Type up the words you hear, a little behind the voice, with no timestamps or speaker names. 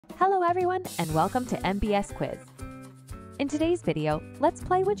Hello everyone and welcome to MBS Quiz. In today's video, let's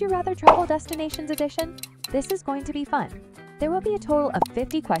play Would You Rather Travel Destinations Edition. This is going to be fun. There will be a total of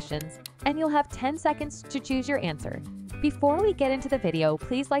 50 questions and you'll have 10 seconds to choose your answer. Before we get into the video,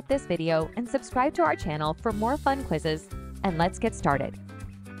 please like this video and subscribe to our channel for more fun quizzes, and let's get started.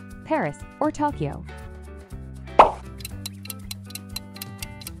 Paris or Tokyo?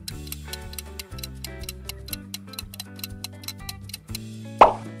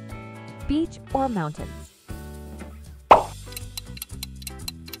 Beach or mountains?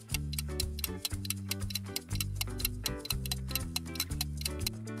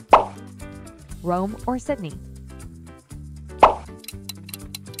 Rome or Sydney?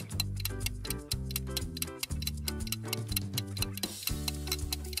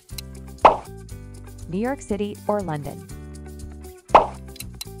 New York City or London?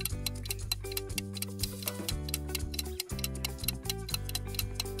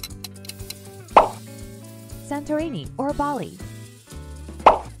 Santorini or Bali?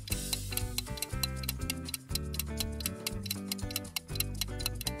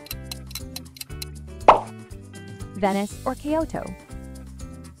 Venice or Kyoto?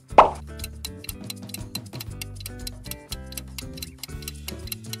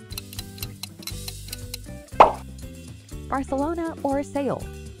 Barcelona or Seoul?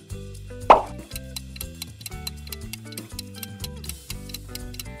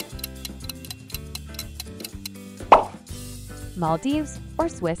 Maldives or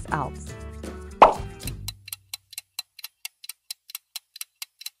Swiss Alps?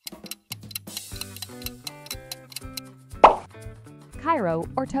 Cairo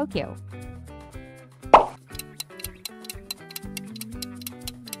or Tokyo?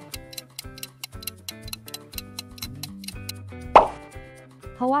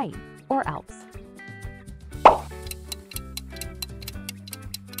 Hawaii or Alps?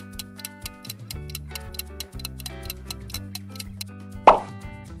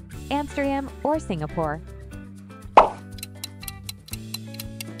 Amsterdam or Singapore?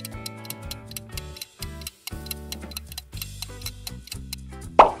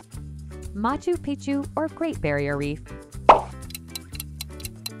 Machu Picchu or Great Barrier Reef?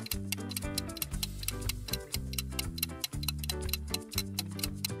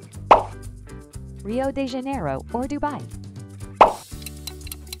 Rio de Janeiro or Dubai?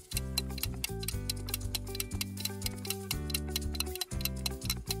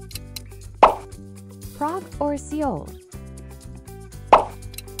 Prague or Seoul?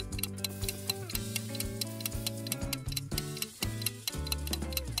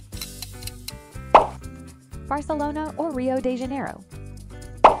 Barcelona or Rio de Janeiro?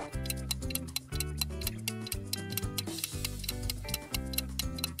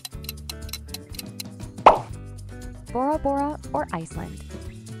 Bora Bora or Iceland?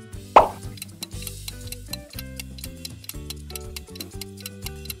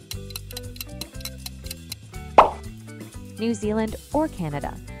 New Zealand or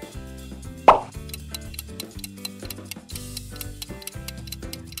Canada?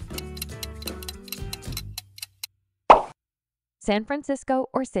 San Francisco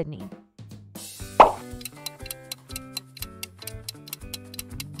or Sydney?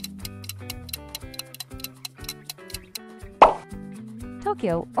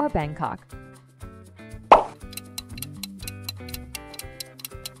 Tokyo or Bangkok?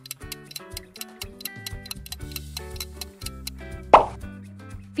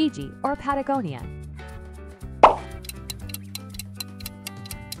 Fiji or Patagonia?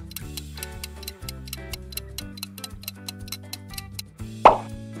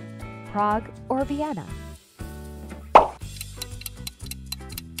 Prague or Vienna?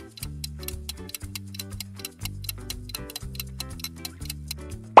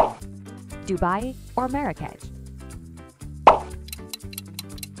 Dubai or Marrakech?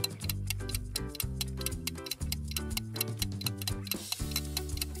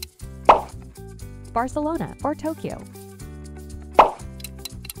 Barcelona or Tokyo?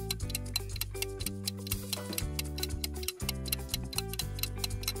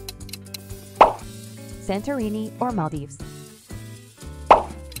 Santorini or Maldives?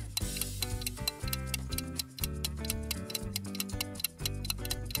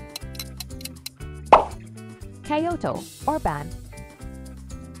 Kyoto or Banff?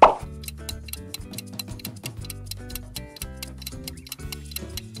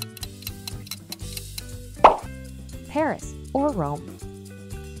 Paris or Rome?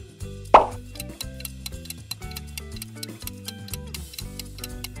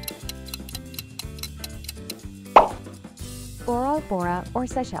 Bora Bora or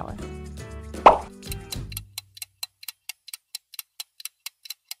Seychelles?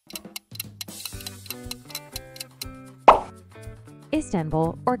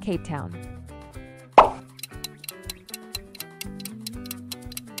 Istanbul or Cape Town?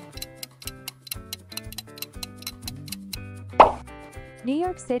 New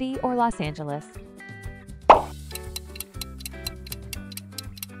York City or Los Angeles?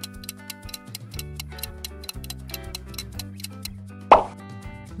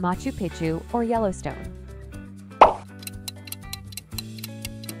 Machu Picchu or Yellowstone?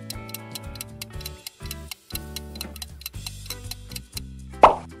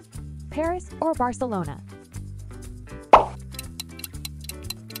 Paris or Barcelona?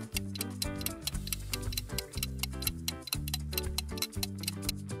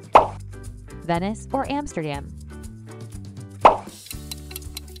 Venice or Amsterdam?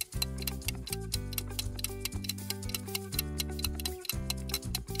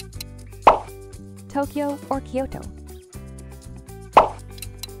 Tokyo or Kyoto?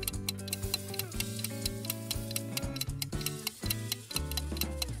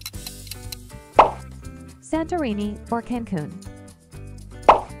 Santorini or Cancun?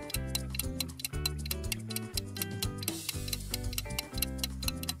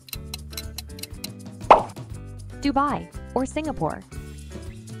 Dubai or Singapore?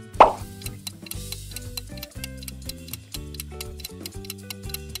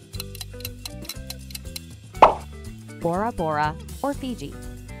 Bora Bora or Fiji?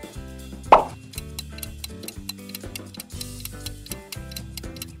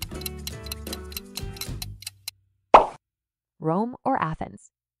 Rome or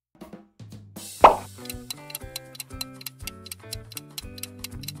Athens?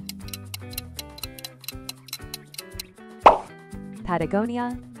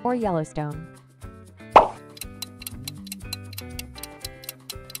 Patagonia or Yellowstone?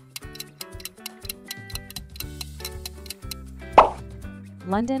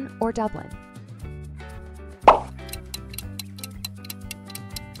 London or Dublin?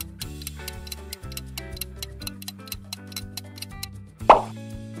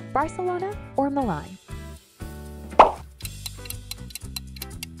 Barcelona or Milan?